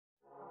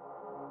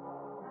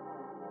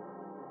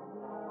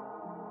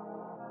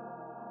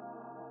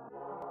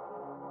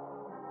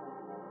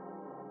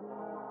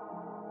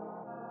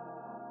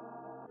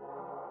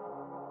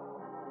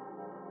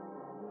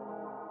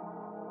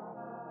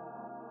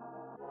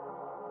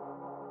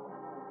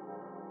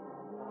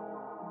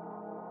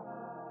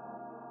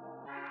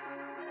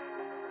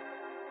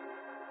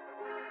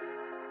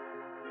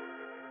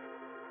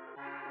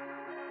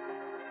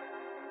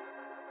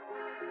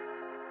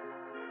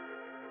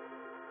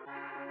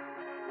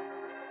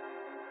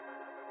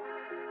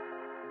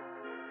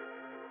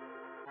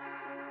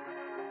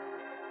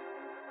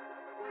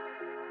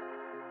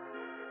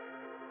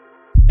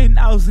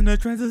I was in the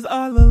trenches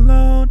all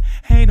alone.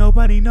 Ain't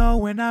nobody know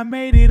when I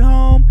made it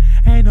home.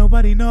 Ain't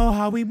nobody know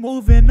how we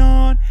moving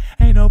on.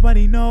 Ain't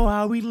nobody know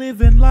how we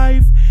living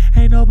life.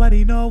 Ain't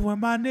nobody know where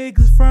my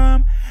niggas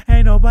from.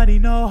 Ain't nobody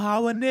know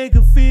how a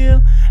nigga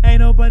feel. Ain't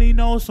nobody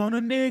knows on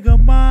a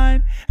nigga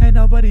mind. Ain't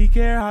nobody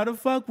care how the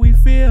fuck we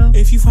feel.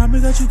 If you find me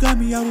that you got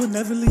me, I would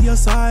never leave your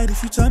side.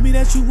 If you tell me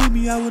that you with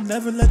me, I would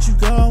never let you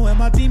go. And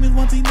my demons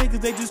want these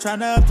niggas, they just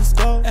tryna up the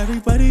scope.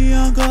 Everybody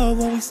on go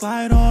when we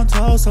slide on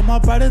toes. So my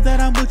brother that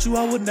I'm with you,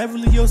 I would never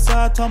leave your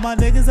side. Told my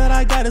niggas that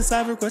I got a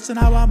cyber question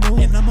how I move.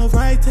 And I'ma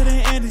right to the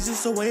end, it's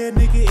just the way a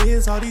nigga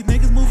is. All these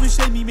niggas moving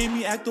shit me, made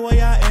me act the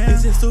way I am.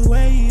 It's just the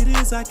way it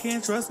is, I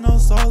can't trust no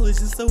soul. It's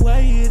just the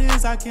way it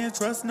is, I can't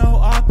trust no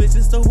op. It's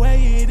just the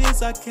way it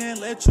is, I can't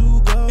let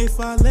you go. If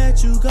I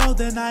let you go,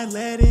 then I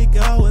let it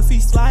go. If he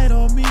slide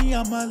on me,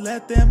 I'ma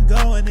let them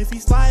go. And if he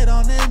slide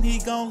on them, he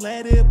gon'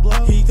 let it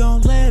blow. He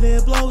gon' let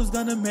it blow, it's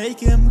gonna make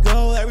him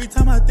go. Every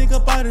time I think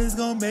about it, it's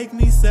gonna make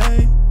me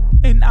say.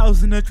 And I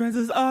was in the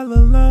trenches all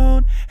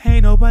alone.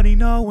 Ain't nobody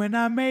know when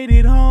I made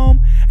it home.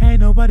 Ain't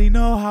nobody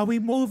know how we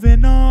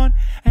moving on.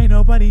 Ain't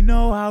nobody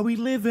know how we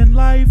living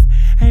life.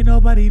 Ain't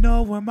nobody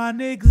know where my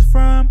niggas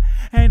from.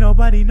 Ain't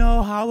nobody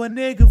know how a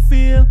nigga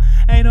feel.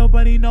 Ain't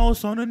nobody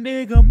knows on a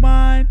nigga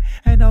mind.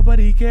 Ain't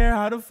nobody care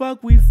how the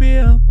fuck we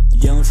feel.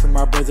 Yelling for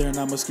my brother and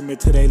I'ma scream it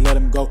till they let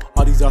him go.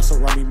 All these odds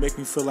around me make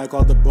me feel like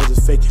all the bros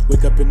is fake.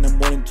 Wake up in the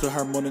morning to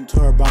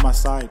her by my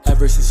side.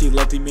 Ever since she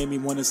left, he made me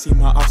wanna see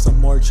my ops some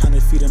more.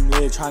 Tryna feed him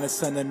lid, tryna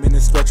send him in a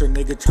stretcher,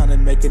 nigga. Tryna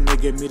make a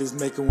nigga meet his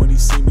maker when he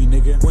see me,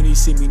 nigga. When he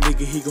see me,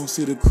 nigga, he gon'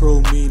 see the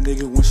cruel me,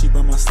 nigga. When she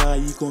by my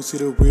side, you gon' see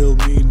the real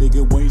me,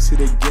 nigga. When you see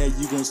the gang,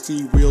 you gon'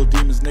 see real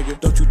demons, nigga.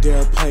 Don't you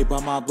dare play by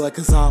my blood,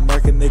 cause I'll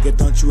murk a nigga.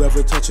 Don't you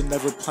ever touch and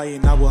never play,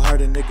 and I will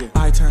hurt a nigga.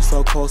 I turn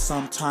so cold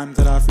sometimes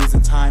that I freeze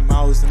in time.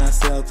 I was in that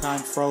cell, time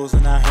froze,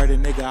 and I heard a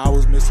nigga. I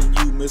was missing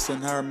you,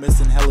 missing her,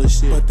 missing hella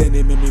shit. But then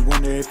it made me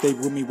wonder if they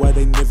with me, why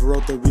they never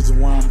wrote the reason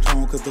why I'm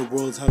torn, cause the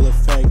world's hella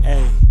fake,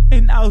 ayy.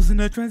 And I was in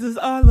the trenches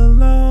all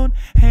alone.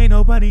 Ain't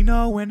nobody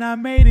know when I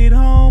made it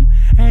home.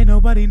 Ain't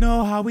nobody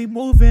know how we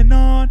moving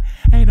on.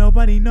 Ain't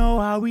nobody know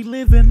how we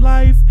living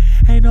life.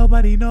 Ain't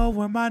nobody know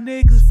where my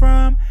niggas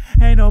from.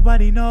 Ain't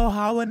nobody know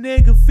how a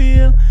nigga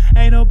feel.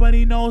 Ain't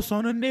nobody knows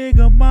on a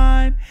nigga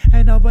mind.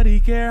 Ain't nobody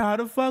care how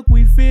the fuck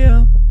we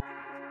feel.